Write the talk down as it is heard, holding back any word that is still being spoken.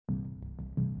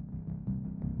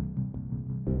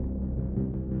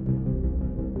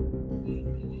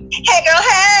Hey girl,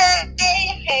 hey!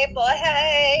 Hey boy,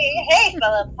 hey! Hey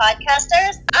fellow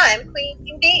podcasters, I'm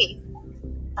Queen B.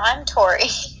 I'm Tori.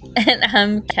 And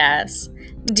I'm Cass.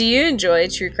 Do you enjoy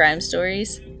true crime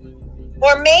stories?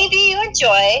 Or maybe you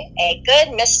enjoy a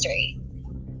good mystery.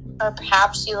 Or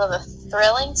perhaps you love a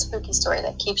thrilling, spooky story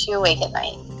that keeps you awake at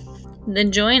night.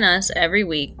 Then join us every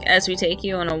week as we take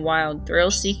you on a wild,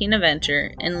 thrill-seeking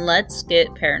adventure and let's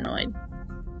get paranoid.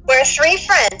 We're three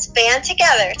friends band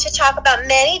together to talk about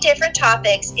many different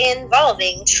topics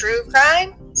involving true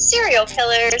crime, serial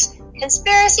killers,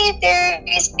 conspiracy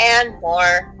theories, and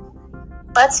more.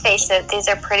 Let's face it, these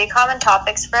are pretty common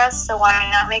topics for us, so why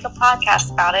not make a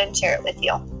podcast about it and share it with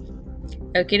you?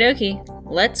 Okie dokie,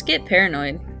 let's get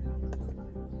paranoid.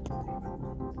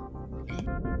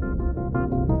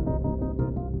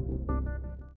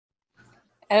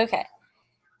 Okay,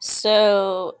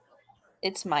 so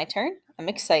it's my turn. I'm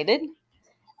excited.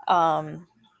 I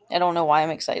don't know why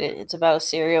I'm excited. It's about a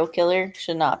serial killer.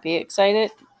 Should not be excited,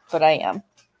 but I am.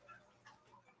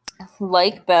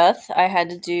 Like Beth, I had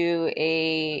to do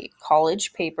a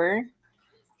college paper.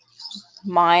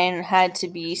 Mine had to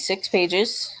be 6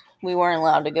 pages. We weren't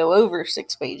allowed to go over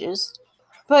 6 pages.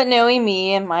 But knowing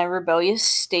me and my rebellious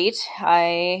state,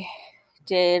 I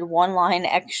did 1 line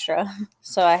extra.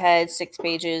 So I had 6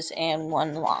 pages and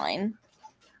 1 line.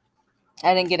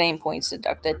 I didn't get any points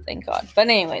deducted, thank God. But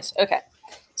anyways, okay.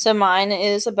 So mine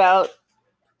is about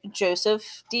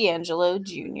Joseph Deangelo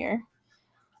Jr.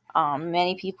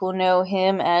 Many people know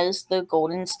him as the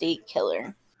Golden State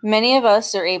Killer. Many of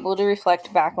us are able to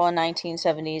reflect back on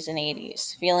 1970s and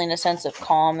 80s, feeling a sense of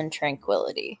calm and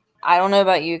tranquility. I don't know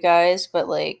about you guys, but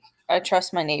I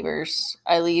trust my neighbors.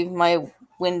 I leave my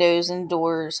windows and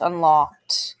doors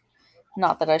unlocked.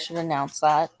 Not that I should announce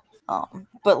that.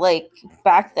 But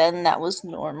back then that was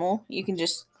normal. You can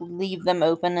just leave them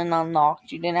open and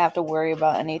unlocked. You didn't have to worry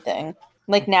about anything.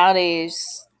 Like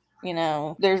nowadays,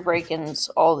 there's break-ins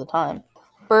all the time.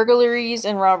 Burglaries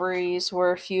and robberies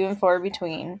were few and far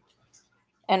between,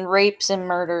 and rapes and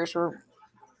murders were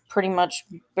pretty much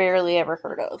barely ever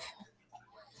heard of.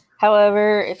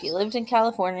 However, if you lived in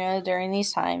California during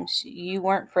these times, you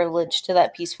weren't privileged to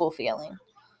that peaceful feeling.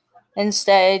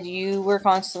 Instead, you were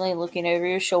constantly looking over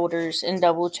your shoulders and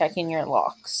double-checking your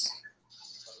locks.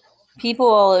 People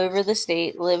all over the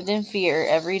state lived in fear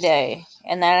every day,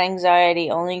 and that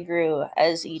anxiety only grew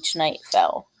as each night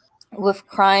fell. With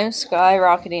crime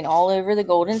skyrocketing all over the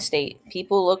Golden State,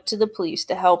 people looked to the police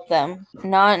to help them,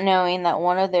 not knowing that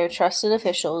one of their trusted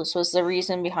officials was the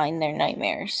reason behind their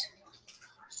nightmares.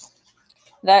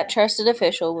 That trusted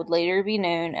official would later be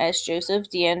known as Joseph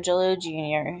Deangelo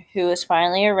Jr., who was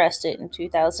finally arrested in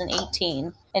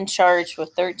 2018 and charged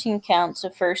with 13 counts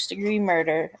of first-degree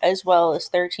murder as well as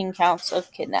 13 counts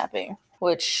of kidnapping,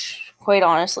 which, quite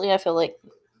honestly, I feel like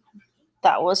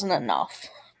that wasn't enough.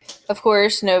 Of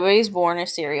course, nobody's born a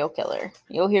serial killer.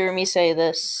 You'll hear me say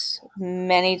this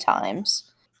many times.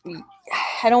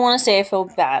 I don't want to say I feel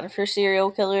bad for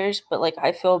serial killers, but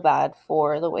I feel bad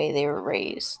for the way they were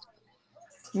raised.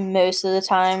 Most of the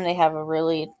time, they have a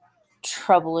really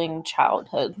troubling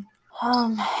childhood.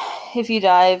 If you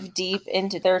dive deep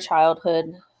into their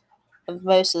childhood of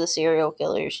most of the serial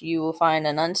killers, you will find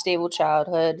an unstable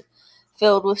childhood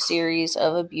filled with series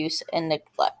of abuse and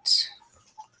neglect.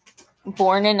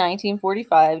 Born in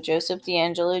 1945, Joseph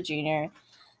Deangelo Jr.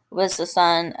 was the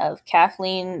son of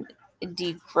Kathleen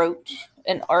DeGroat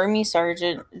and Army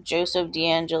Sergeant Joseph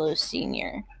Deangelo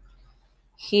Sr.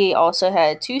 He also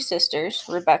had 2 sisters,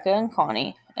 Rebecca and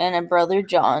Connie, and a brother,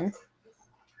 John,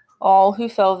 all who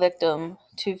fell victim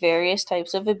to various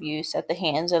types of abuse at the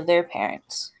hands of their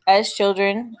parents. As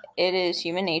children, it is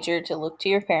human nature to look to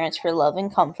your parents for love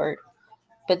and comfort,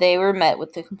 but they were met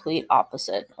with the complete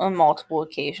opposite on multiple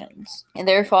occasions. And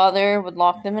their father would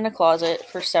lock them in a closet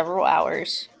for several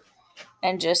hours,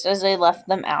 and just as they left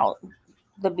them out,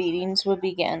 the beatings would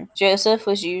begin. Joseph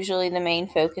was usually the main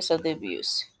focus of the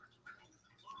abuse.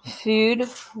 Food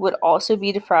would also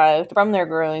be deprived from their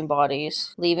growing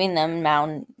bodies, leaving them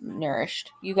malnourished.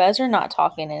 You guys are not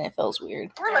talking and it feels weird.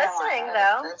 We're listening,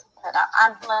 though.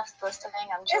 I'm less listening.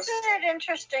 Isn't it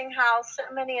interesting how so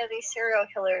many of these serial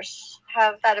killers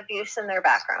have that abuse in their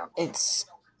background? It's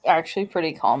actually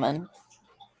pretty common.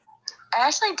 I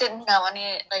actually didn't know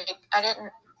any,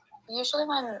 usually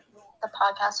when the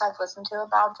podcast I've listened to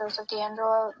about Joseph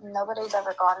Deangelo, nobody's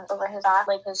ever gone over his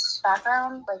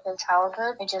background, his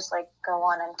childhood. They just go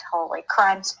on and tell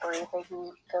crime spree that he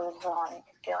goes on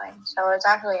doing. So it's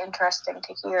actually interesting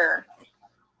to hear.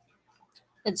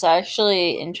 It's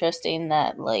actually interesting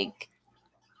that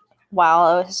while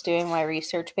I was doing my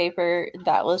research paper,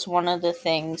 that was one of the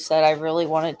things that I really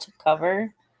wanted to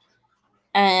cover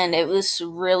and it was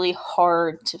really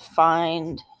hard to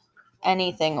find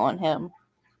anything on him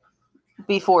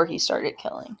before he started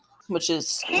killing, which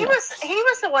is he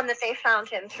was the one that they found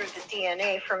him through the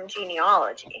DNA from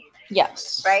genealogy.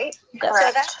 Yes. Right?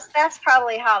 Correct. So that's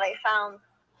probably how they found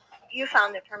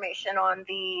information on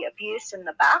the abuse in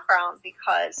the background,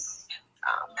 because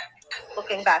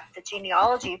looking back at the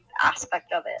genealogy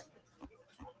aspect of it.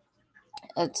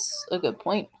 That's a good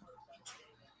point.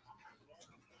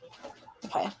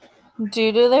 Okay.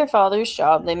 Due to their father's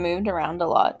job, they moved around a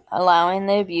lot, allowing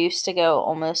the abuse to go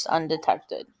almost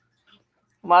undetected.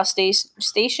 While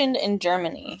stationed in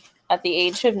Germany, at the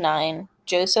age of 9,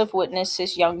 Joseph witnessed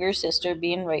his younger sister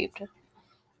being raped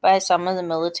by some of the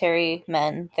military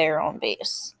men there on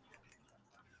base.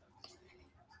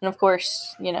 And of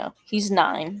course, he's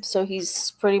 9, so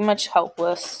he's pretty much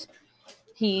helpless.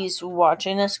 He's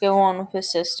watching this go on with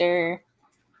his sister.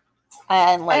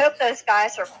 And I hope those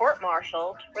guys are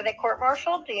court-martialed. Were they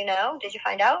court-martialed? Do you know? Did you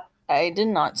find out? I did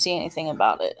not see anything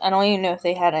about it. I don't even know if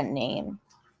they had a name.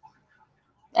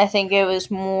 I think it was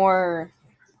more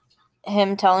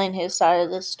him telling his side of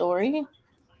the story,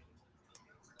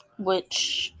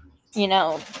 which,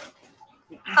 How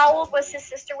old was his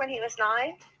sister when he was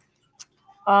 9?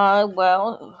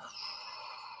 Well,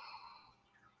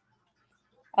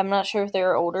 I'm not sure if they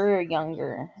were older or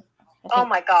younger. Oh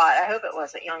my God, I hope it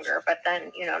wasn't younger, but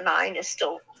then, 9 is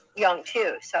still young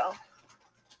too, so.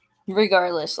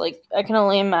 Regardless, I can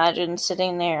only imagine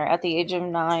sitting there at the age of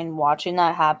 9 watching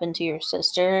that happen to your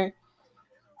sister,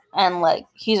 and,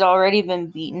 he's already been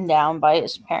beaten down by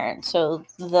his parents, so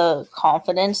the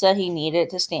confidence that he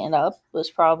needed to stand up was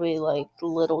probably,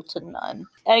 little to none.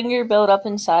 Anger built up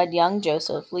inside young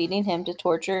Joseph, leading him to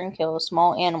torture and kill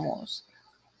small animals.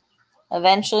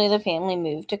 Eventually, the family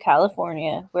moved to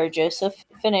California, where Joseph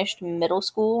finished middle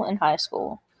school and high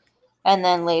school, and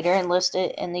then later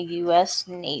enlisted in the U.S.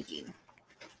 Navy.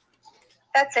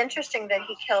 That's interesting that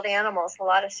he killed animals. A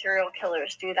lot of serial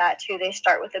killers do that too. They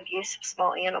start with abuse of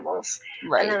small animals,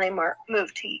 Right. And then they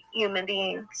move to human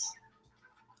beings.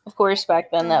 Of course, back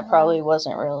then that probably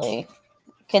wasn't really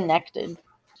connected.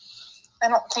 I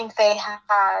don't think they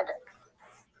had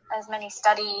as many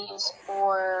studies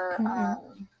or...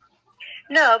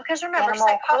 No, because remember,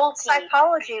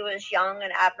 psychology was young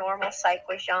and abnormal psych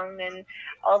was young, and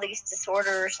all these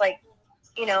disorders,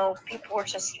 people were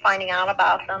just finding out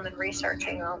about them and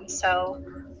researching them. So,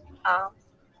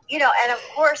 and of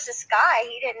course, this guy,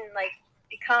 he didn't,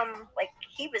 become,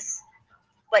 he was,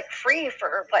 free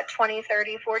for, 20,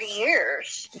 30, 40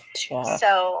 years. Yeah.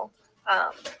 So,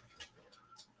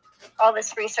 all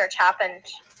this research happened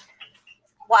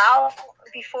while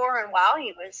he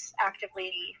was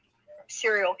actively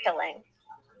serial killing.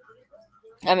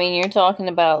 I mean, you're talking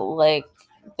about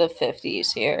the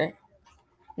 50s here.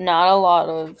 Not a lot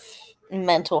of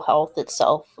mental health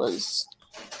itself was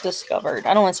discovered.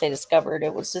 I don't want to say discovered.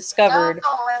 It was discovered.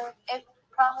 No, and it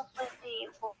probably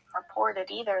wasn't reported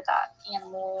either that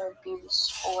animal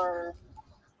abuse or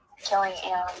killing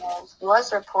animals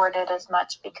was reported as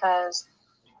much, because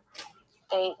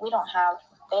they didn't have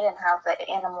the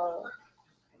animal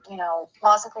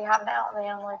laws that we have now, the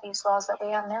animal abuse laws that we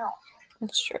have now.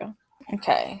 That's true.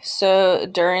 Okay, so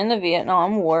during the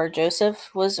Vietnam War, Joseph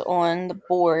was on the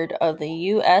board of the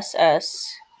USS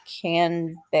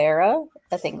Canberra.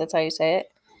 I think that's how you say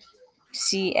it.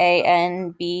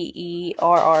 Canberra,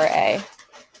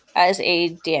 as a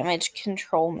damage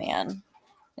control man.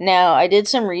 Now, I did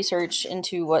some research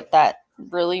into what that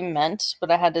really meant,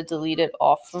 but I had to delete it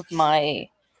off of my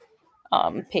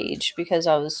page because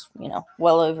I was,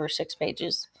 well over 6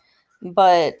 pages.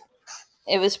 But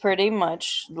it was pretty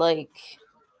much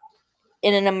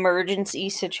in an emergency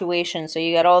situation. So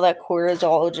you got all that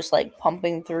cortisol just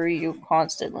pumping through you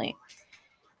constantly.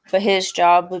 But his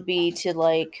job would be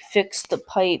to fix the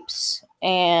pipes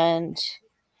and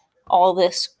all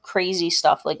this crazy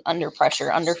stuff under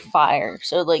pressure, under fire.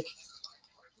 So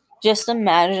just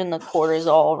imagine the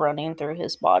cortisol running through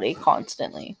his body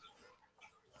constantly.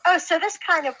 Oh, so this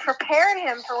kind of prepared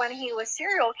him for when he was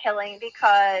serial killing,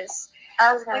 because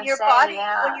when your body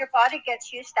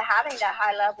gets used to having that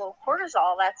high level of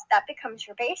cortisol, that becomes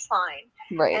your baseline.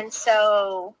 Right. And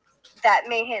so that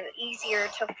made him easier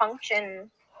to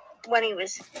function when he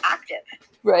was active.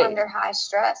 Right. Under high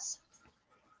stress.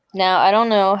 Now, I don't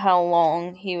know how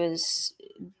long he was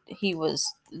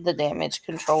the damage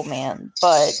control man,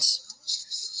 but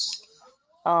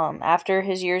after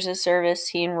his years of service,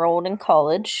 he enrolled in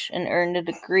college and earned a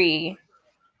degree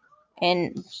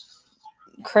in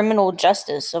criminal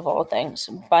justice, of all things,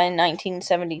 by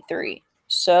 1973.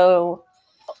 So...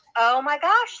 Oh my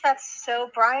gosh, that's so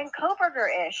Brian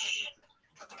Koberger-ish.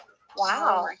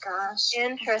 Wow. Oh my gosh.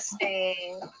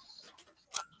 Interesting.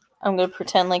 I'm going to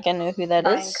pretend like I know who that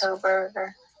Brian is.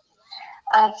 Kohberger.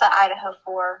 It's the Idaho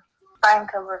 4. Brian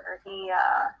Kohberger, he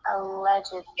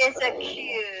allegedly is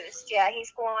accused. Yeah,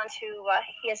 he's going to,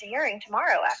 he has a hearing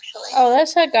tomorrow, actually. Oh,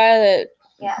 that's that guy that,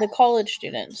 the college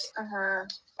students.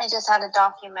 They just had a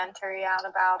documentary out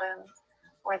about him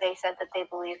where they said that they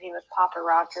believe he was Papa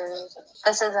Rogers.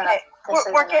 This isn't Okay.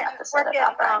 an episode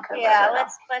about Brian Kohberger. Yeah,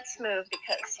 let's move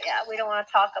because, we don't want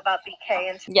to talk about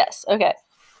BK. Yes, okay.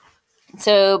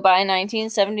 So by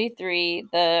 1973,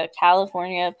 the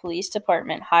California Police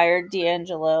Department hired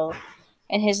Deangelo,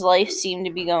 and his life seemed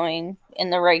to be going in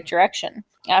the right direction.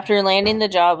 After landing the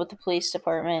job with the police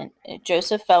department,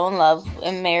 Joseph fell in love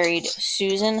and married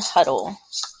Sharon Huddle.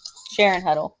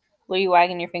 What are you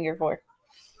wagging your finger for?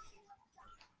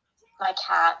 My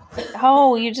cat.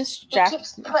 Oh, you just jacked. He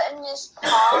keeps putting his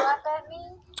paw up at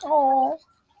me. Oh.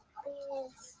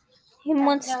 Please. He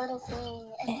wants...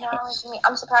 Acknowledge me.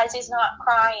 I'm surprised he's not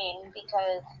crying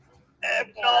because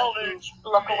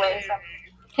look away from him.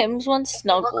 Him wants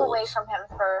snuggles. Look away from him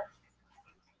for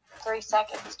 3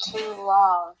 seconds too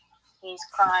long. He's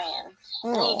crying.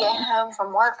 And then you get home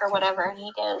from work or whatever, and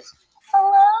he goes,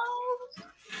 "Hello."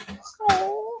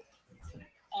 Oh.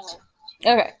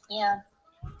 Okay. Yeah.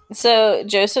 So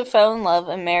Joseph fell in love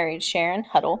and married Sharon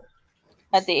Huddle.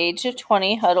 At the age of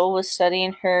 20, Huddle was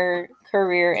studying her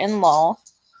career in law,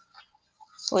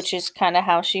 which is kind of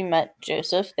how she met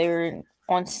Joseph. They were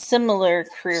on similar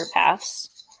career paths.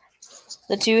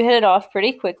 The two hit it off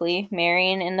pretty quickly,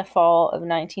 marrying in the fall of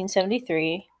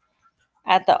 1973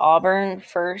 at the Auburn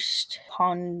First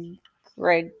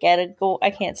Congregational.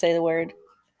 I can't say the word.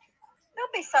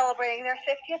 They'll be celebrating their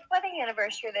 50th wedding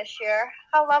anniversary this year.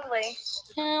 How lovely.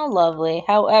 How lovely.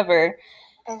 However...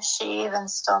 Is she even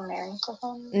still married to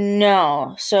him?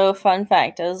 No. So, fun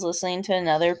fact, I was listening to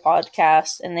another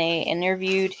podcast, and they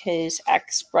interviewed his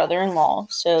ex-brother-in-law,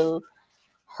 so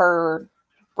her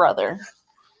brother.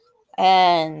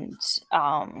 And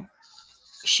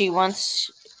she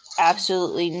wants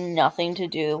absolutely nothing to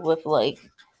do with, like,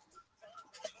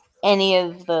 any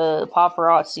of the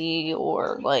paparazzi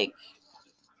or, like,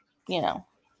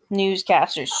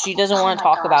 newscasters. She doesn't want to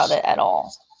talk about it at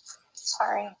all.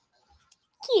 Sorry.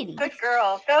 Kitty. Good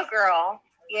girl. Go girl.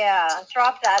 Yeah.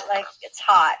 Drop that like it's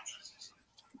hot.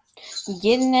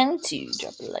 Getting into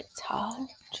drop it like it's hot.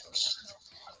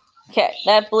 Okay,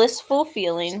 that blissful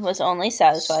feeling was only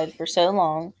satisfied for so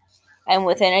long, and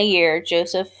within a year,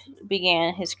 Joseph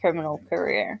began his criminal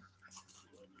career.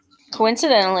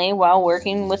 Coincidentally, while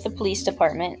working with the police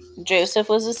department, Joseph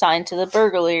was assigned to the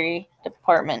burglary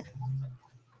department.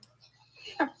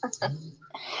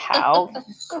 How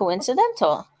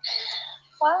coincidental.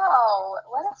 Wow,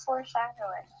 what a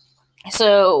foreshadowing.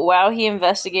 So, while he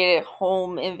investigated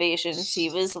home invasions,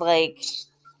 he was, like,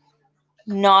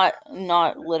 not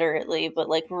literally, but,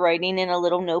 like, writing in a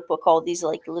little notebook all these,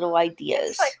 like, little ideas.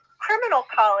 It's like criminal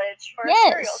college for a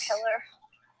serial killer.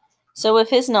 So, with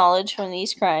his knowledge from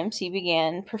these crimes, he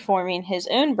began performing his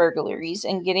own burglaries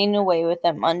and getting away with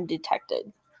them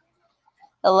undetected.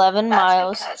 11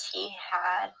 miles... That's because he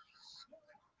had...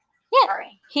 Yeah,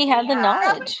 he had the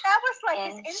knowledge. That was like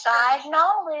inside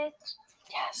knowledge.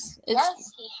 Yes.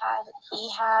 Yes, he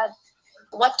had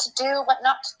what to do, what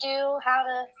not to do, how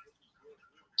to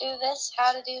do this,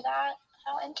 how to do that.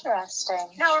 How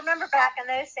interesting. Now, remember back in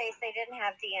those days, they didn't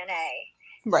have DNA.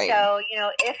 Right. So,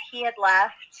 if he had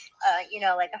left,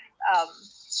 like a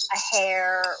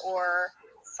hair or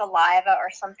saliva or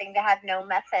something, they had no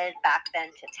method back then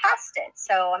to test it.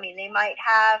 So, I mean, they might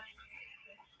have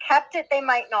kept it, they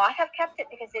might not have kept it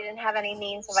because they didn't have any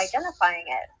means of identifying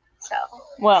it. So,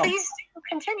 please do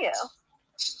continue.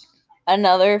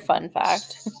 Another fun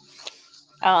fact.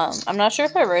 I'm not sure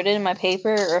if I wrote it in my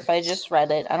paper or if I just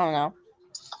read it. I don't know.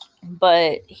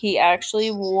 But he actually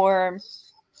wore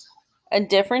a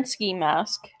different ski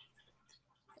mask.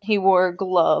 He wore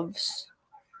gloves.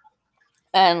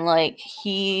 And, like,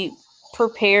 he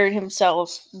prepared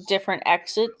himself different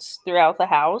exits throughout the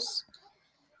house.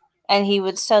 And he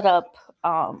would set up,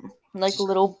 like,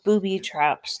 little booby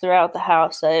traps throughout the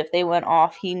house that if they went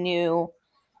off, he knew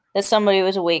that somebody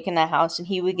was awake in the house and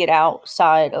he would get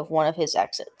outside of one of his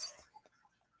exits.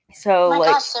 So,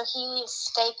 gosh, so he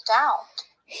staked out.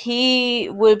 He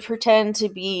would pretend to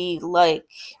be, like,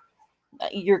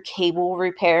 your cable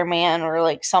repairman or,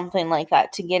 like, something like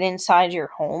that to get inside your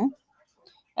home.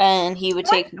 And he would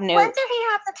take notes. When did he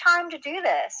have the time to do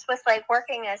this? With, like,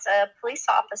 working as a police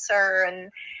officer and,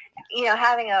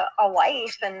 having a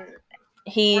wife and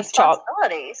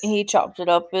responsibilities. He chopped it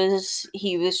up as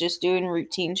he was just doing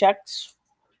routine checks,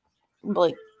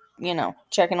 like,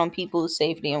 checking on people's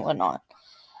safety and whatnot.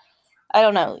 I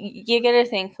don't know. You gotta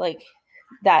think, like,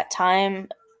 that time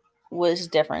was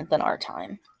different than our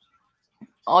time.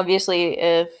 Obviously,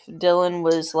 if Dylan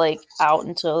was, like, out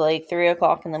until, like, 3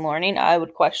 o'clock in the morning, I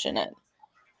would question it.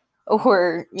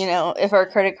 Or, if our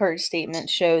credit card statement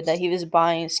showed that he was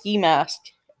buying a ski mask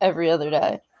every other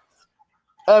day,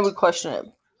 I would question it.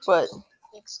 But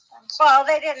well,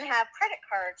 they didn't have credit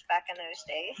cards back in those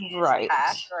days. You used right.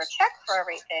 cash or a check for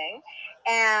everything,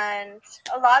 and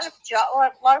a lot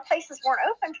of places weren't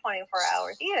open 24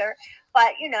 hours either.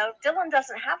 But Dylan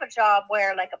doesn't have a job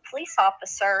where, like, a police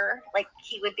officer, like,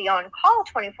 he would be on call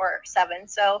 24/7.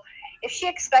 So if she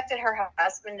expected her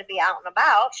husband to be out and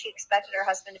about, she expected her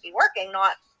husband to be working,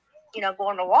 not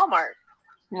going to Walmart.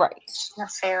 Right.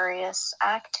 Nefarious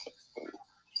activity.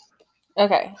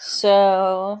 Okay,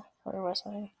 so where was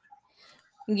I?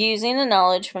 Using the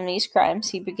knowledge from these crimes,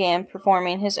 he began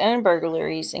performing his own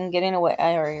burglaries and getting away.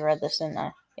 I already read this, didn't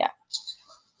I? Yeah.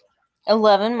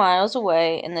 11 miles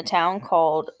away in the town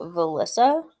called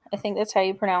Valissa, I think that's how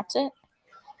you pronounce it,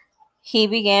 he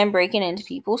began breaking into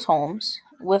people's homes,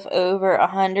 with over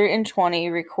 120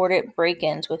 recorded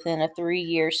break-ins within a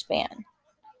 3-year span.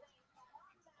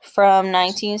 From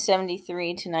 1973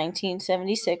 to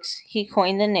 1976, he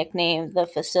coined the nickname the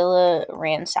Facilla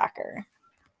Ransacker.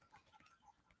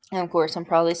 And of course, I'm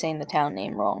probably saying the town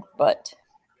name wrong, but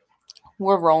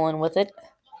we're rolling with it.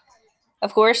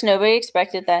 Of course, nobody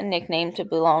expected that nickname to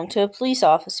belong to a police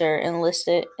officer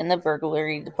enlisted in the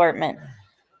burglary department.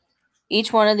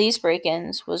 Each one of these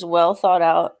break-ins was well thought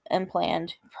out and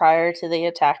planned prior to the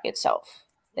attack itself.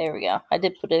 There we go. I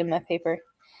did put it in my paper.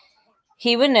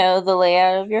 He would know the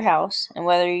layout of your house and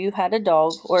whether you had a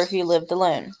dog or if you lived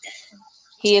alone.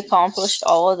 He accomplished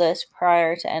all of this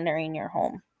prior to entering your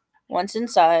home. Once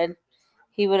inside,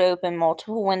 he would open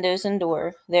multiple windows and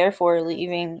doors, therefore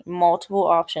leaving multiple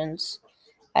options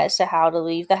as to how to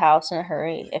leave the house in a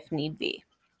hurry if need be.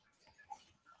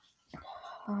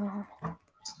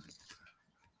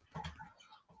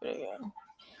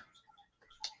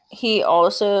 He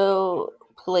also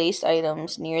placed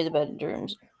items near the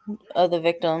bedrooms of the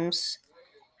victims,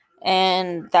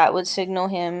 and that would signal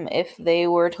him if they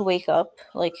were to wake up,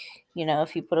 like,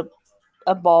 if you put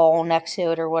a ball next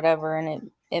to it or whatever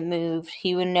and it moved,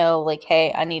 he would know, like,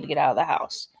 hey, I need to get out of the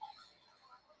house.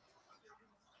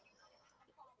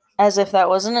 As if that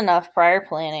wasn't enough prior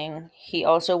planning, he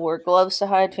also wore gloves to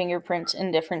hide fingerprints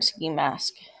in different ski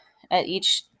masks at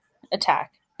each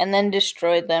attack, and then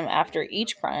destroyed them after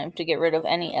each crime to get rid of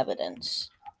any evidence.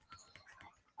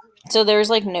 So there's,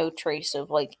 like, no trace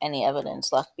of, like, any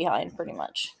evidence left behind, pretty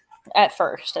much. At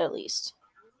first, at least.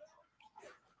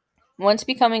 Once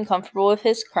becoming comfortable with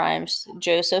his crimes,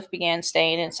 Joseph began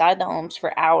staying inside the homes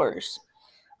for hours,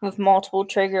 with multiple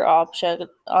trigger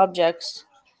objects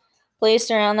placed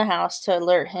around the house to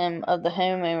alert him of the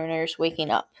homeowners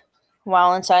waking up.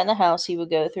 While inside the house, he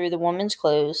would go through the woman's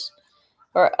clothes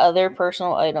or other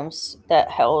personal items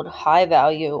that held high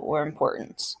value or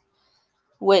importance.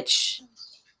 Which,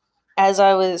 as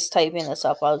I was typing this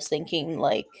up, I was thinking,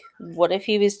 like, what if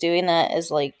he was doing that as,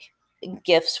 like,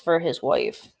 gifts for his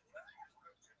wife?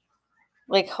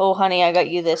 Like, oh, honey, I got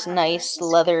you this nice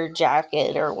leather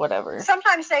jacket or whatever.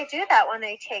 Sometimes they do that when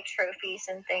they take trophies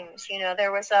and things.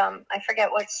 There was, I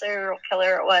forget what serial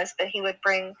killer it was, but he would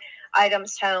bring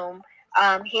items home.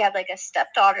 He had, like, a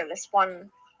stepdaughter, this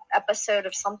one episode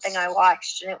of something I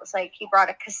watched, and it was like he brought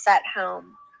a cassette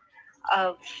home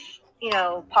of,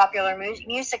 popular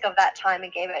music of that time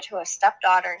and gave it to a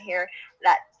stepdaughter, and here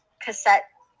that cassette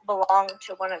belonged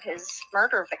to one of his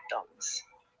murder victims.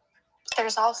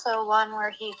 There's also one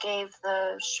where he gave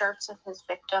the shirts of his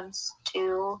victims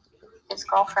to his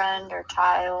girlfriend or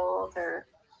child, or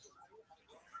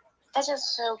that's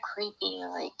just so creepy.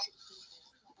 Like,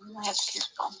 I have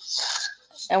goosebumps.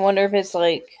 I wonder if it's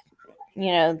like,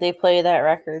 they play that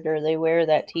record or they wear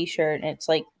that t-shirt and it's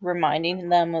like reminding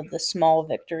them of the small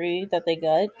victory that they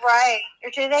got. Right. Or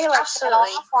do they, like, set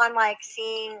off on, like,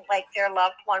 seeing, like, their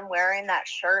loved one wearing that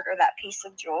shirt or that piece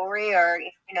of jewelry, or,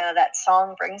 that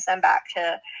song brings them back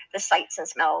to the sights and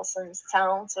smells and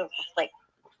sounds of, like,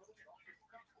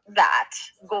 that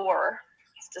gore.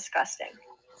 It's disgusting.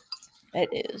 It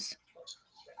is.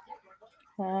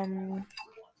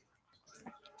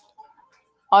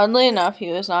 Oddly enough,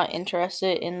 he was not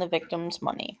interested in the victim's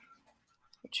money,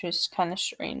 which was kind of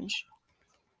strange.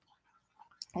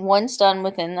 Once done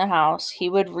within the house, he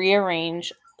would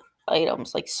rearrange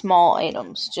items, like small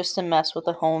items, just to mess with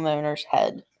the homeowner's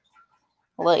head.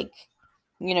 Like,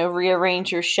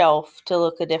 rearrange your shelf to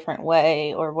look a different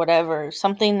way or whatever.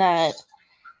 Something that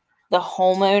the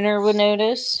homeowner would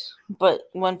notice, but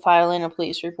when filing a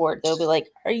police report, they'll be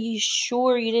like, "Are you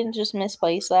sure you didn't just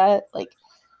misplace that?" Like,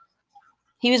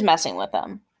 he was messing with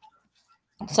them.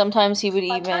 Sometimes he would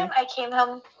One time I came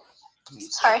home.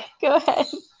 Sorry. Go ahead.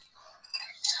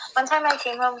 One time I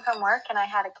came home from work and I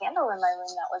had a candle in my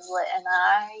room that was lit, and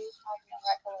I have no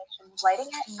recollection of lighting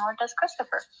it, nor does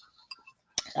Christopher.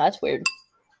 That's weird.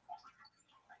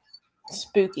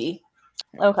 Spooky.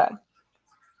 Okay.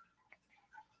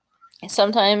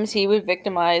 Sometimes he would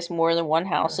victimize more than one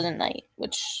house in a night,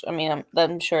 which, I mean,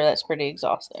 I'm sure that's pretty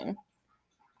exhausting.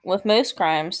 With most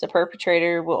crimes, the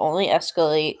perpetrator will only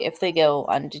escalate if they go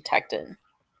undetected.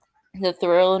 The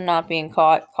thrill of not being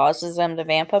caught causes them to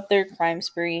vamp up their crime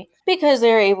spree because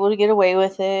they're able to get away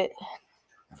with it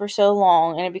for so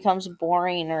long, and it becomes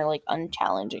boring or like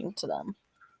unchallenging to them.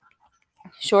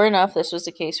 Sure enough, this was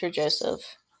the case for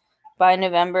Joseph. By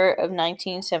November of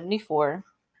 1974,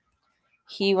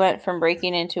 he went from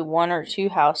breaking into 1 or 2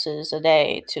 houses a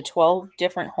day to 12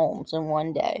 different homes in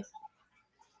one day.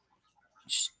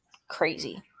 Just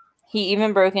crazy. He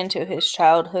even broke into his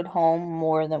childhood home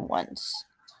more than once,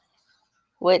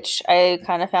 which I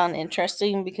kind of found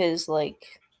interesting because,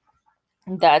 like,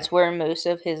 that's where most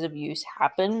of his abuse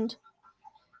happened.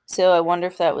 So I wonder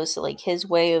if that was, like, his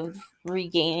way of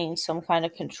regaining some kind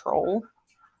of control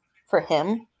for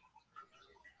him.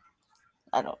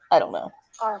 I don't know.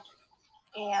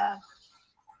 Yeah.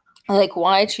 Like,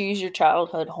 why choose your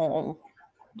childhood home?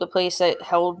 The place that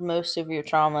held most of your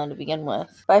trauma to begin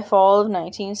with. By fall of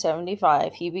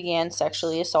 1975, he began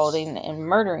sexually assaulting and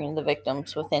murdering the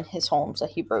victims within his homes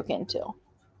that he broke into.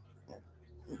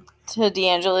 To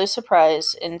Deangelo's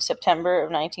surprise, in September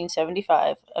of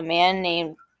 1975, a man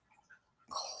named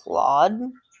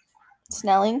Claude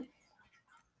Snelling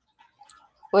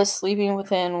was sleeping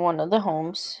within one of the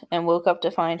homes and woke up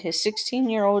to find his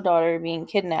 16-year-old daughter being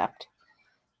kidnapped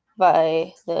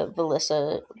by the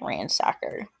Villisca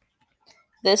ransacker.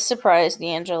 This surprised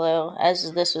Deangelo,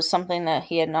 as this was something that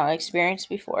he had not experienced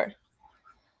before.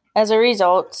 As a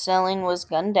result, Snelling was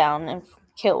gunned down and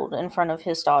killed in front of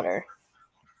his daughter.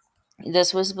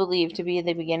 This was believed to be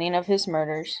the beginning of his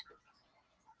murders,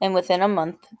 and within a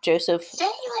month, Joseph...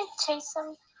 Didn't he, chase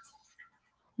him?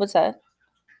 What's that?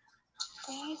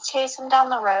 Didn't he chase him down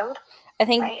the road? I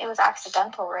think... Right? It was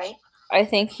accidental, right? I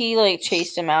think he,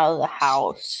 chased him out of the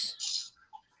house.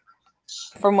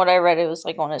 From what I read, it was,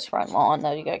 on his front lawn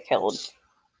that he got killed.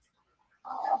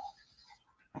 Oh.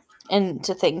 And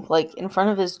to think, in front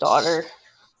of his daughter.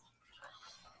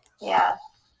 Yeah.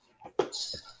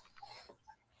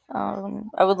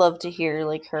 I would love to hear,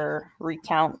 her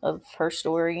recount of her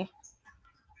story.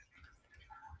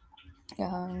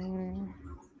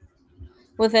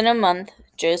 Within a month,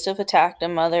 Joseph attacked a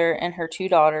mother and her 2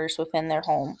 daughters within their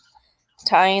home,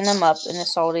 tying them up and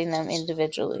assaulting them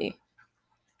individually.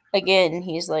 Again,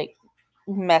 he's,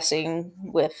 messing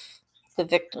with the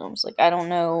victims. I don't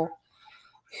know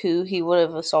who he would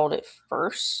have assaulted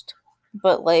first,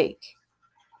 but,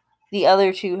 the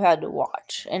other 2 had to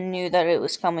watch and knew that it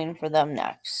was coming for them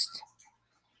next.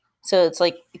 So it's,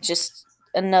 just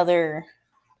another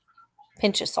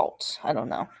pinch of salt. I don't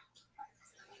know.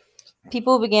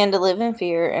 People began to live in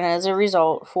fear, and as a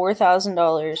result,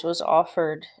 $4,000 was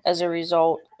offered as a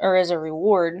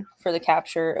reward for the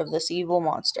capture of this evil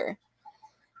monster.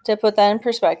 To put that in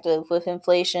perspective, with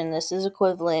inflation, this is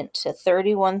equivalent to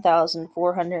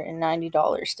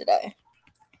 $31,490 today.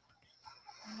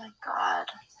 Oh my God.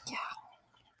 Yeah.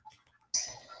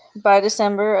 By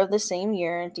December of the same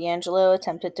year, Deangelo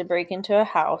attempted to break into a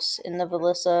house in the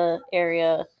Villisca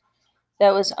area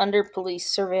that was under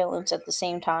police surveillance at the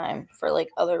same time for,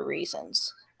 other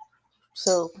reasons.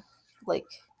 So, Wait,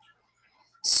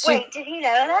 did he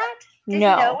know that? Did he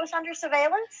know it was under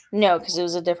surveillance? No, because it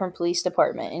was a different police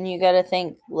department. And you gotta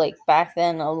think, back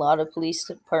then, a lot of police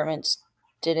departments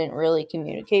didn't really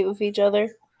communicate with each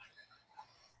other,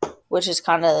 which is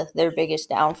kind of their biggest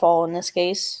downfall in this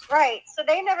case. Right. So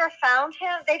they never found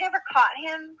him? They never caught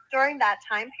him during that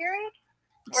time period?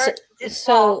 Or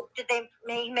did they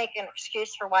make an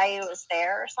excuse for why he was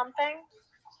there or something?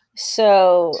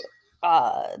 So,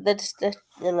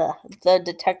 the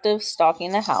detective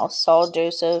stalking the house saw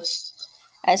Joseph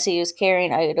as he was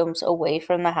carrying items away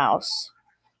from the house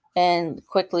and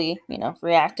quickly,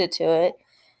 reacted to it.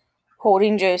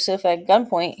 Holding Joseph at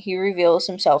gunpoint, he reveals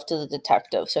himself to the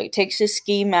detective. So he takes his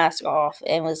ski mask off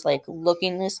and was,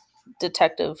 looking this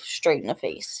detective straight in the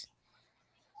face.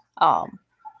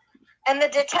 And the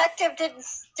detective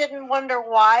didn't wonder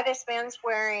why this man's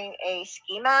wearing a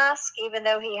ski mask, even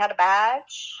though he had a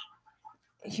badge?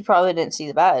 He probably didn't see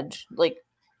the badge.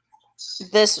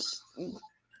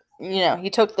 he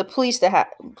took the police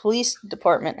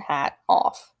department hat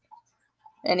off,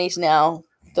 and he's now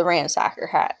the ransacker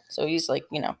hat. So he's like,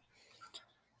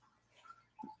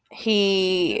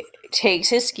 he takes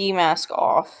his ski mask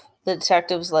off. The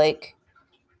detective's like,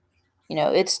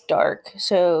 it's dark,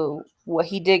 so what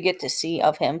he did get to see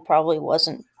of him probably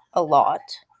wasn't a lot.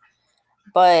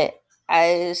 But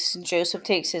as Joseph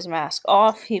takes his mask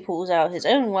off, he pulls out his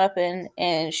own weapon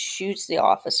and shoots the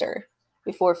officer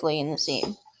before fleeing the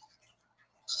scene.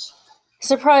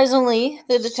 Surprisingly,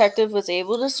 the detective was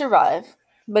able to survive,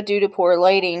 but due to poor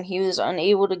lighting, he was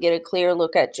unable to get a clear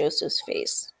look at Joseph's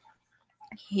face.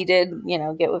 He did,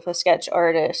 get with a sketch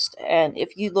artist, and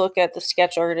if you look at the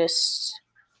sketch artist's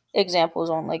examples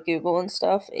on like Google and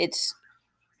stuff, it's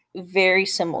very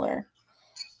similar.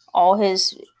 All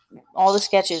the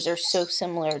sketches are so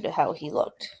similar to how he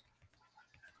looked.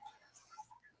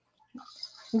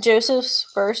 Joseph's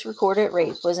first recorded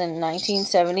rape was in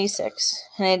 1976,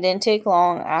 and it didn't take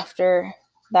long after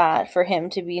that for him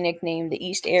to be nicknamed the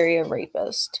East Area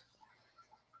Rapist.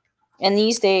 In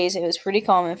these days, it was pretty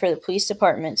common for the police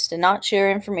departments to not share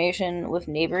information with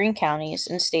neighboring counties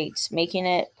and states, making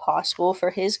it possible for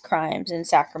his crimes in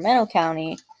Sacramento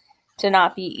County to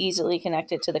not be easily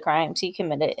connected to the crimes he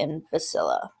committed in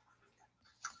Wasilla,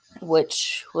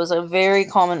 which was a very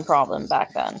common problem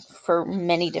back then for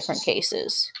many different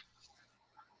cases.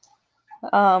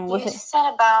 You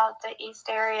said about the East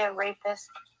Area Rapist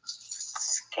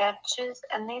sketches,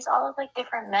 and these all look like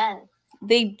different men.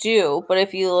 They do, but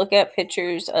if you look at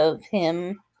pictures of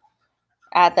him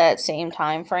at that same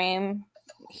time frame,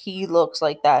 he looks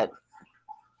like that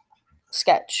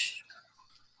sketch,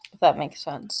 if that makes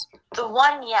sense. The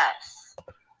one, yes.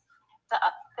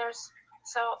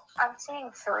 I'm seeing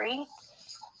 3,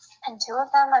 and 2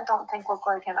 of them I don't think look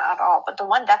like him at all, but the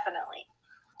one definitely.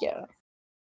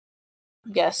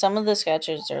 Yeah, some of the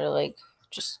sketches are like,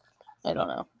 just, I don't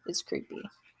know, it's creepy.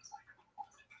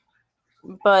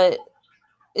 But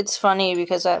it's funny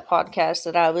because that podcast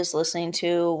that I was listening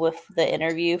to with the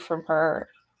interview from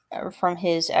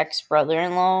his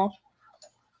ex-brother-in-law,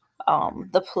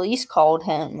 the police called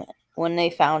him when they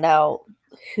found out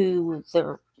who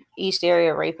the East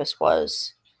Area Rapist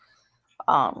was.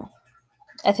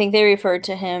 I think they referred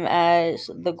to him as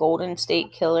the Golden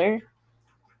State Killer.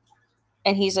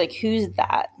 And he's like, who's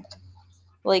that?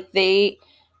 Like,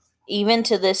 even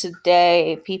to this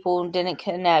day, people didn't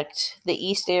connect the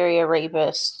East Area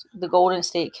Rapist, the Golden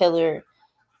State Killer,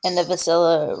 and the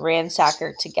Wasilla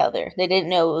ransacker together. They didn't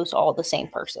know it was all the same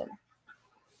person.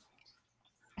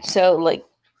 So, like,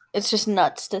 it's just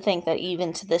nuts to think that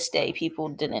even to this day, people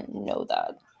didn't know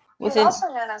that. He's also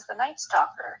known as the Night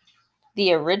Stalker.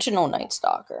 The original Night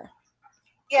Stalker.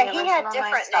 Yeah, he had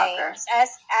different names.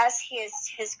 As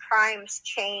his crimes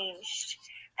changed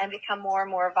and become more and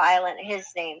more violent, his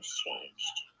name's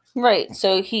changed. Right,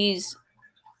 so he's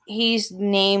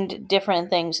named different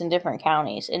things in different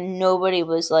counties, and nobody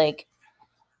was like,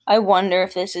 I wonder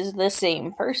if this is the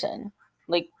same person.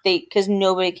 Like, because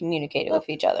nobody communicated with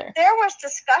each other. There was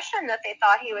discussion that they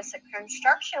thought he was a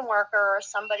construction worker or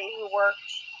somebody who worked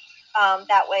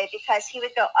that way, because he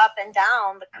would go up and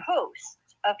down the coast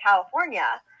of California,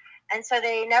 and so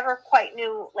they never quite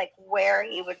knew like where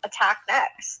he would attack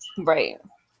next. Right.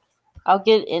 I'll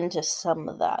get into some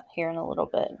of that here in a little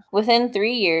bit. Within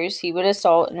 3 years, he would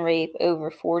assault and rape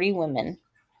over 40 women.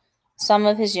 Some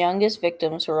of his youngest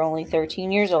victims were only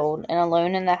 13 years old and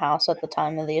alone in the house at the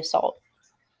time of the assault.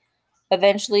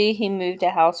 Eventually, he moved to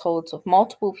households with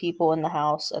multiple people in the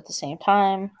house at the same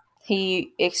time.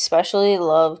 He especially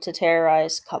loved to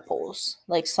terrorize couples,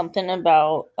 like something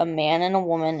about a man and a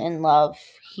woman in love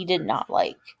he did not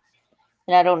like.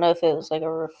 And I don't know if it was like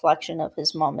a reflection of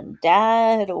his mom and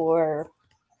dad or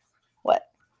what.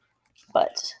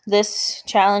 But this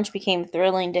challenge became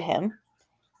thrilling to him,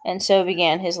 and so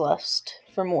began his lust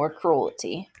for more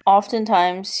cruelty.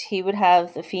 Oftentimes, he would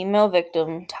have the female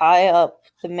victim tie up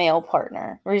the male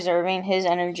partner, reserving his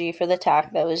energy for the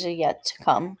attack that was yet to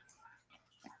come.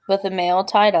 With the male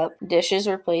tied up, dishes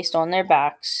were placed on their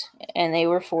backs, and they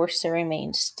were forced to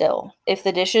remain still. If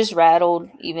the dishes rattled,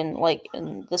 even like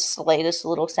in the slightest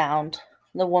little sound,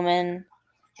 the woman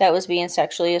that was being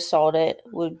sexually assaulted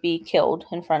would be killed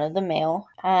in front of the male.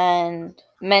 And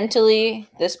mentally,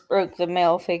 this broke the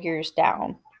male figures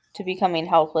down to becoming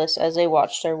helpless as they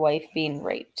watched their wife being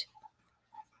raped.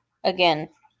 Again,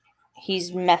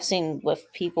 he's messing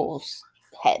with people's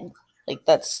head. Like,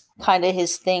 that's kind of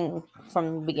his thing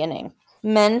from the beginning.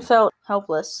 Men felt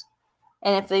helpless,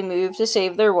 and if they moved to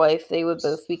save their wife, they would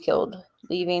both be killed,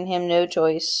 leaving him no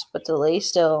choice but to lay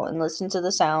still and listen to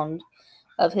the sound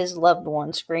of his loved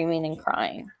one screaming and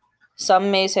crying.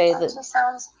 Some may say that just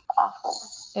sounds awful.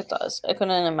 It does. I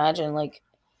couldn't imagine, like,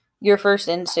 your first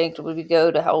instinct would be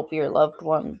go to help your loved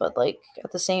one, but, like,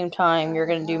 at the same time, you're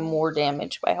going to do more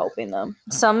damage by helping them.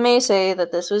 Some may say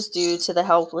that this was due to the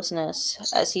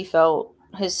helplessness as he felt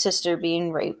his sister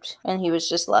being raped, and he was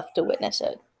just left to witness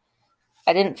it.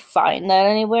 I didn't find that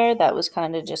anywhere. That was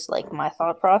kind of just, like, my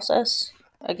thought process.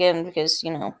 Again, because,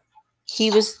 he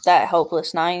was that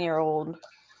helpless 9-year-old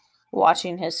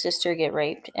watching his sister get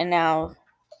raped, and now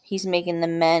he's making the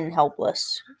men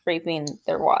helpless, raping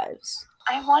their wives.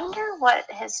 I wonder what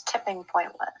his tipping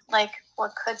point was. Like,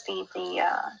 what could be the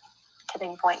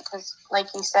tipping point? Because, like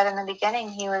you said in the beginning,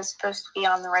 he was supposed to be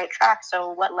on the right track,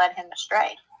 so what led him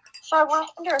astray? So I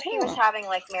wonder if he was having,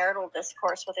 like, marital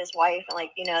discourse with his wife, and,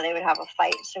 like, they would have a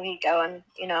fight, so he'd go and,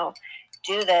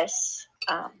 do this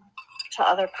to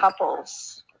other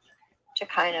couples to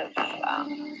kind of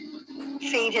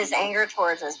feed his anger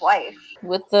towards his wife.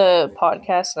 With the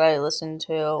podcast that I listened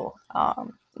to,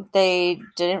 they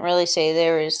didn't really say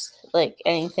there was, like,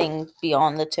 anything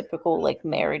beyond the typical, like,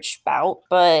 marriage spout,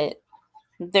 but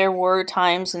there were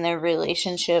times in their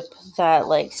relationship that,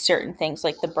 like, certain things,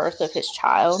 like the birth of his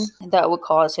child, that would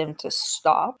cause him to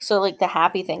stop. So, like, the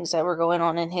happy things that were going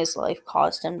on in his life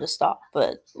caused him to stop,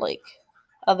 but, like,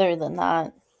 other than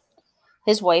that,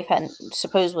 his wife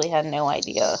supposedly had no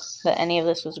idea that any of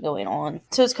this was going on.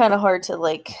 So it's kind of hard to,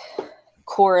 like,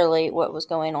 correlate what was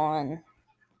going on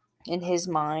in his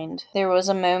mind. There was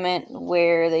a moment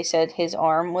where they said his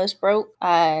arm was broke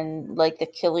and, like, the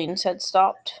killings had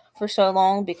stopped for so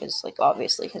long because, like,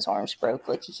 obviously his arm's broke.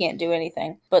 Like, he can't do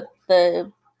anything. But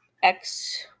the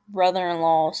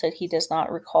ex-brother-in-law said he does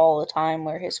not recall a time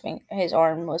where his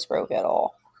arm was broke at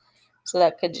all. So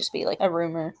that could just be, like, a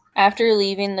rumor. After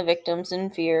leaving the victims in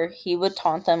fear, he would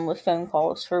taunt them with phone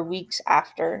calls for weeks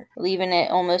after, leaving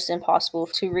it almost impossible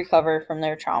to recover from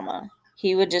their trauma.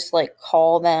 He would just, like,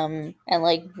 call them and,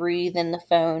 like, breathe in the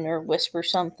phone or whisper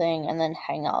something and then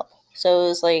hang up. So it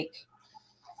was, like,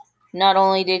 not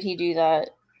only did he do that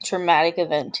traumatic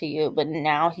event to you, but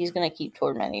now he's going to keep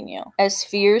tormenting you. As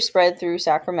fear spread through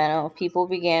Sacramento, people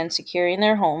began securing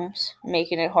their homes,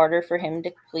 making it harder for him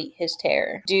to complete his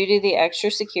terror. Due to the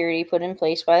extra security put in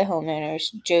place by the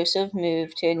homeowners, Joseph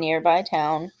moved to a nearby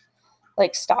town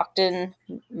like Stockton,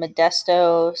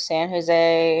 Modesto, San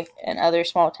Jose, and other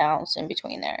small towns in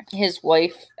between there. His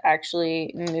wife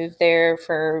actually moved there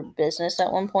for business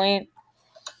at one point,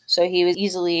 so he was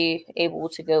easily able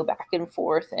to go back and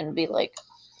forth and be, like,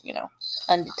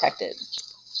 undetected.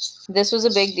 This was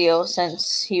a big deal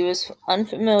since he was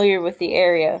unfamiliar with the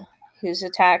area. His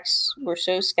attacks were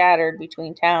so scattered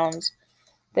between towns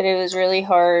that it was really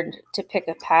hard to pick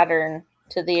a pattern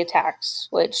to the attacks,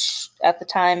 which at the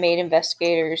time made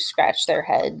investigators scratch their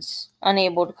heads,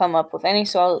 unable to come up with any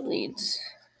solid leads.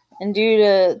 And due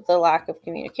to the lack of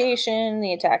communication,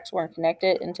 the attacks weren't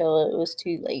connected until it was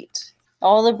too late.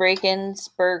 All the break-ins,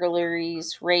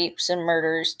 burglaries, rapes, and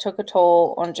murders took a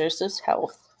toll on Joseph's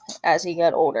health as he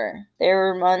got older. There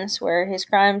were months where his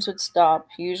crimes would stop,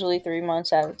 usually 3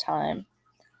 months at a time.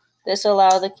 This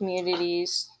allowed the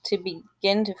communities to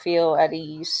begin to feel at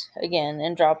ease again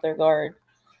and drop their guard.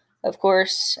 Of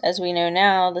course, as we know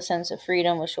now, the sense of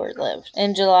freedom was short-lived.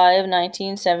 In July of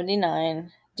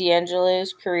 1979,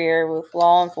 Deangelo's career with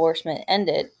law enforcement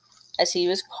ended as he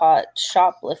was caught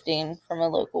shoplifting from a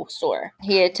local store.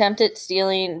 He attempted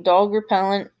stealing dog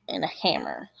repellent and a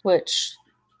hammer, which,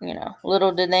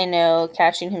 little did they know,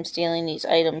 catching him stealing these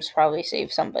items probably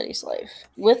saved somebody's life.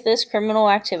 With this criminal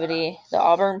activity, the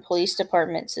Auburn Police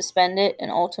Department suspended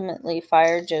and ultimately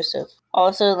fired Joseph,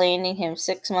 also landing him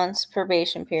 6 months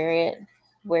probation period,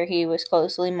 where he was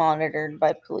closely monitored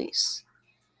by police.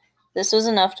 This was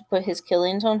enough to put his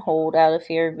killings on hold out of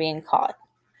fear of being caught.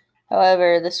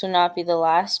 However, this would not be the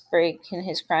last break in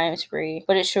his crime spree,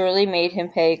 but it surely made him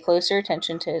pay closer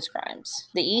attention to his crimes.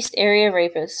 The East Area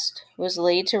Rapist was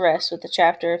laid to rest with the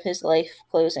chapter of his life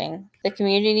closing. The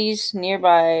communities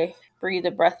nearby breathed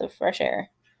a breath of fresh air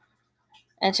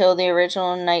until the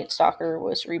original Night Stalker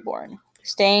was reborn.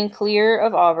 Staying clear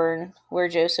of Auburn, where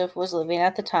Joseph was living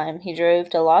at the time, he drove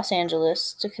to Los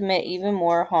Angeles to commit even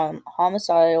more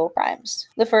homicidal crimes.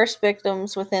 The first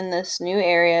victims within this new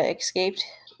area escaped,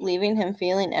 leaving him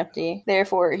feeling empty.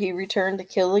 Therefore, he returned to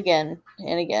kill again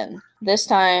and again. This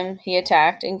time, he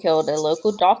attacked and killed a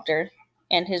local doctor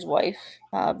and his wife.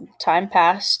 Time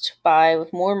passed by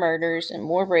with more murders and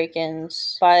more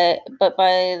break-ins, but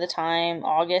by the time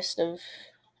August of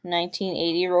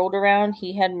 1980 rolled around,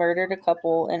 he had murdered a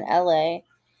couple in LA,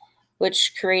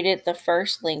 which created the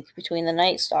first link between the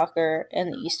Night Stalker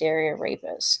and the East Area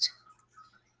Rapist.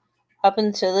 Up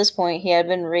until this point, he had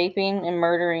been raping and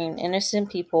murdering innocent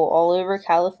people all over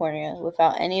California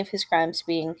without any of his crimes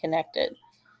being connected.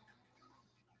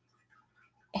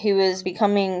 He was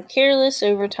becoming careless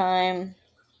over time,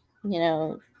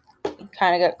 kind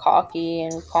of got cocky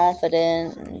and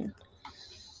confident and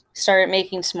started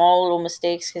making small little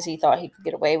mistakes because he thought he could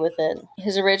get away with it.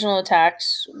 His original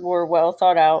attacks were well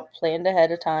thought out, planned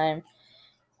ahead of time,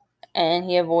 and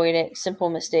he avoided simple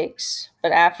mistakes.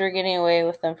 But after getting away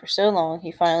with them for so long,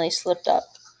 he finally slipped up.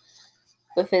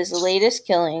 With his latest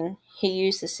killing, he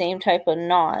used the same type of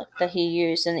knot that he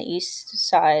used in the east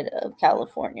side of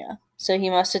California. So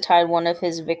he must have tied one of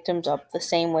his victims up the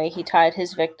same way he tied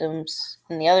his victims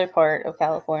in the other part of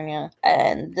California.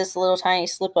 And this little tiny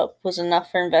slip up was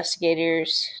enough for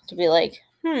investigators to be like,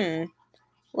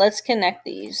 let's connect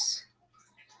these.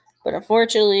 But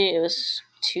unfortunately, it was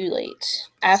too late.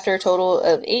 After a total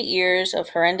of 8 years of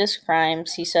horrendous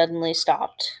crimes, he suddenly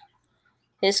stopped.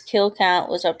 His kill count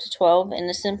was up to 12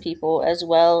 innocent people, as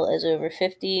well as over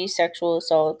 50 sexual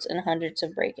assaults and hundreds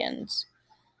of break-ins.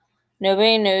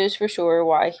 Nobody knows for sure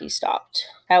why he stopped.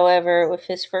 However, with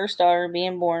his first daughter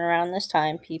being born around this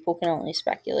time, people can only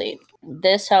speculate.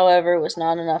 This, however, was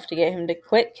not enough to get him to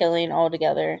quit killing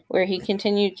altogether, where he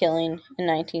continued killing in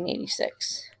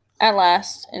 1986. At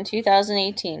last, in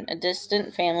 2018, a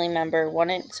distant family member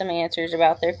wanted some answers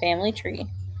about their family tree.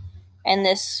 And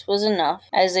this was enough,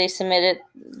 as they submitted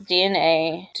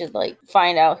DNA to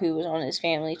find out who was on his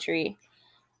family tree.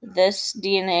 This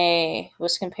DNA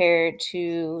was compared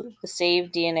to the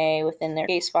saved DNA within their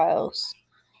case files.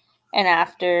 And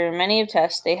after many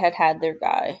tests, they had their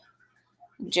guy.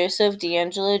 Joseph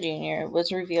Deangelo Jr.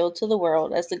 was revealed to the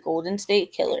world as the Golden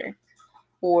State Killer,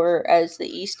 or as the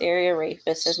East Area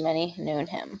Rapist, as many known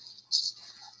him.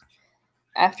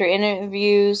 After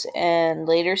interviews and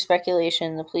later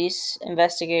speculation, the police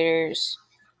investigators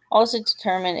also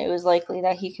determined it was likely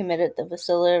that he committed the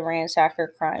Vasilla ransacker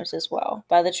crimes as well.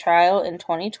 By the trial in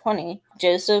 2020,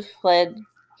 Joseph pled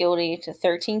guilty to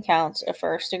 13 counts of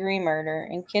first-degree murder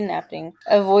and kidnapping,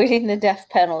 avoiding the death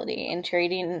penalty and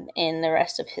trading in the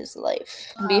rest of his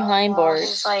life behind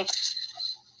bars. He's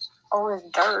always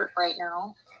dirt right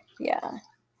now. Yeah.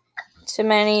 To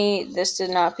many, this did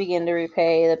not begin to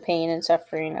repay the pain and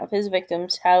suffering of his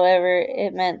victims. However,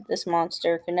 it meant this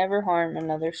monster could never harm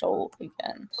another soul again.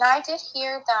 And I did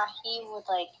hear that he would,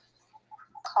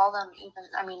 call them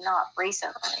not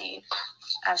recently,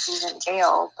 as he's in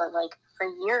jail, but, for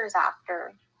years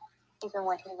after, even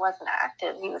when he wasn't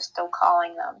active, he was still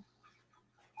calling them.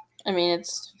 I mean,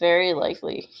 it's very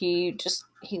likely. He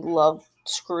loved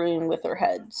screwing with their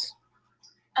heads.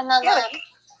 And then,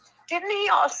 didn't he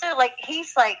also,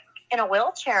 he's, in a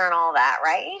wheelchair and all that,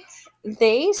 right?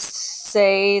 They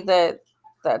say that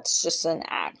that's just an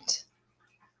act.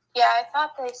 Yeah, I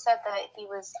thought they said that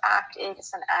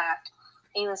it's an act.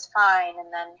 He was fine, and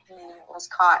then he was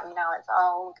caught, and now it's,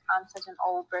 I'm such an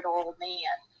old, brittle old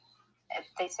man.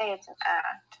 They say it's an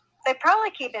act. They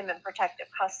probably keep him in protective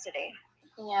custody.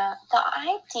 Yeah, the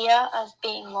idea of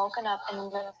being woken up in the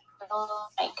middle of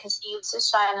the night because he was just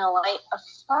shining a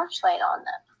flashlight on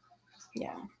them.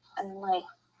 Yeah. And,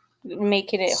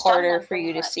 making it harder for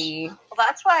you to see. Well,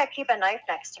 that's why I keep a knife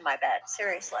next to my bed.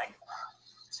 Seriously.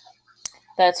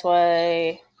 That's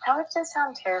why. That would just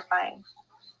sound terrifying.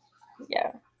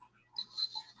 Yeah.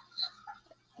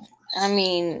 I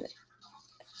mean,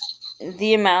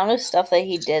 the amount of stuff that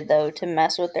he did, though, to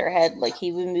mess with their head,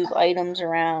 he would move items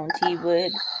around. He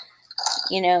would,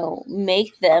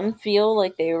 make them feel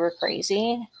like they were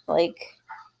crazy.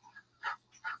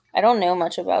 I don't know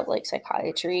much about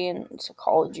psychiatry and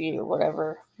psychology or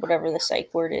whatever the psych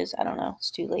word is. I don't know.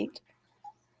 It's too late.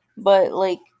 But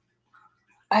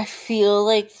I feel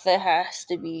like there has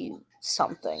to be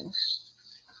something.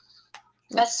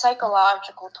 That's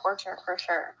psychological torture for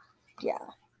sure. Yeah.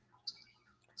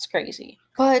 It's crazy.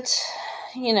 But,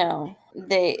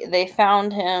 they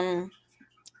found him.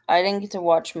 I didn't get to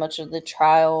watch much of the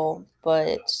trial,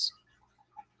 but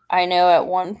I know at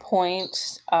one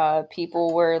point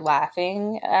people were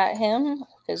laughing at him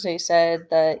because they said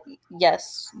that,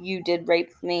 yes, you did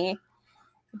rape me,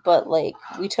 but,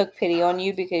 we took pity on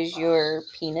you because your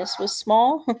penis was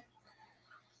small.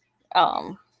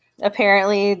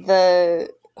 Apparently the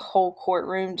whole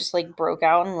courtroom just, broke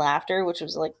out in laughter, which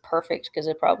was, perfect because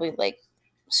it probably,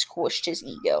 squished his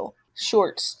ego.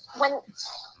 Shorts. When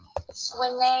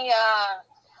they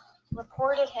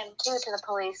reported him to the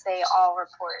police, they all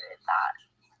reported that.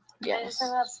 Yes.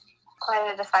 And that's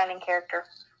quite a defining character.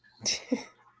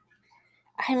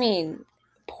 I mean,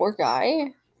 poor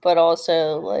guy, but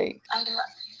also I'm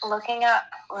looking at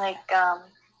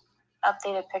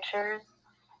updated pictures.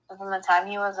 from the time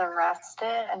he was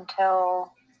arrested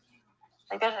until,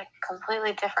 like, there's a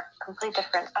complete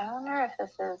different. I wonder if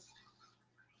this is.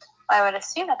 I would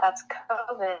assume that that's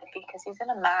COVID because he's in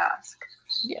a mask.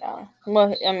 Yeah.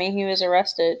 Well, I mean, he was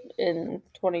arrested in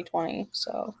 2020,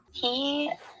 so.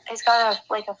 He's got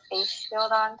a face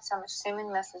shield on, so I'm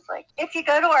assuming this is like. If you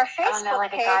go to our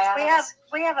Facebook page,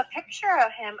 we have a picture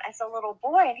of him as a little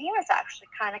boy, and he was actually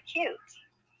kind of cute.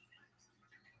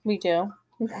 We do.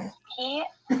 He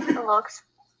looks.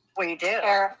 We do.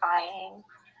 Terrifying.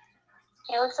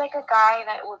 He looks like a guy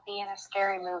that would be in a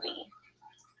scary movie.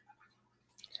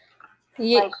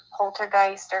 Yeah. Like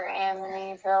Poltergeist or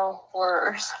Amityville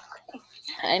Horror or something.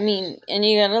 I mean, and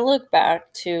you gotta look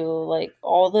back to, like,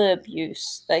 all the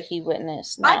abuse that he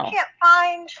witnessed now. I can't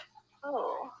find...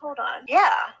 Oh, hold on.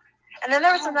 Yeah. And then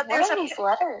there's these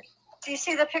letters. Do you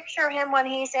see the picture of him when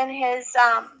he's in his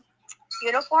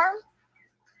uniform?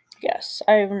 Yes,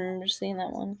 I remember seeing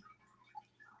that one.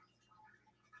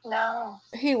 No.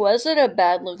 He wasn't a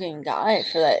bad-looking guy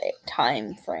for that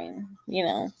time frame, you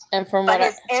know. And but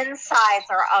his insides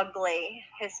are ugly.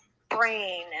 His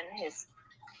brain and his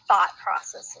thought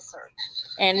processes are...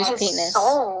 And his penis.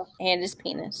 Soul. And his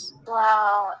penis.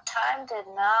 Wow, time did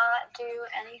not do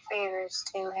any favors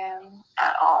to him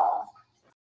at all.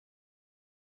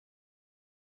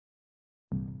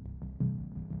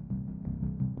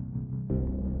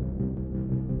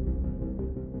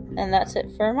 And that's it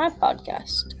for my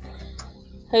podcast.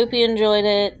 Hope you enjoyed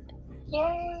it.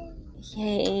 Yay!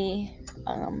 Yay.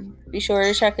 Be sure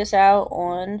to check us out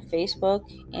on Facebook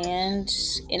and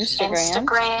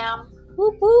Instagram.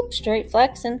 Whoop whoop, straight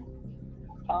flexing.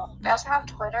 We also have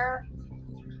Twitter.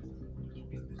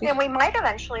 And we might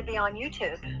eventually be on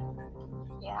YouTube.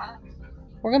 Yeah.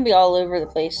 We're going to be all over the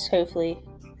place, hopefully.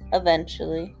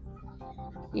 Eventually.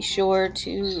 Be sure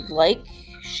to like,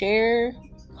 share,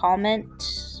 comment.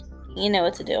 You know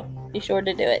what to do. Be sure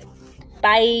to do it.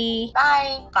 Bye.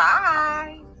 Bye.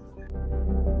 Bye.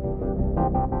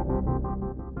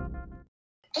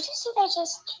 Did you see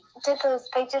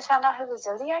they just found out who the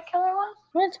Zodiac Killer was?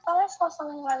 What? I thought I saw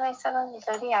something where they said the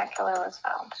Zodiac Killer was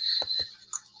found.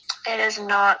 It is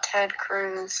not Ted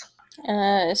Cruz.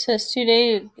 It says 2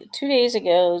 days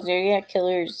ago, Zodiac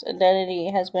Killer's identity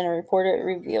has been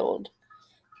revealed.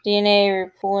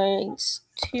 DNA points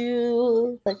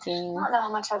to clicking. I don't know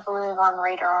how much I believe on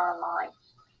Radar Online.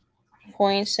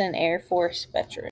 Points an Air Force veteran.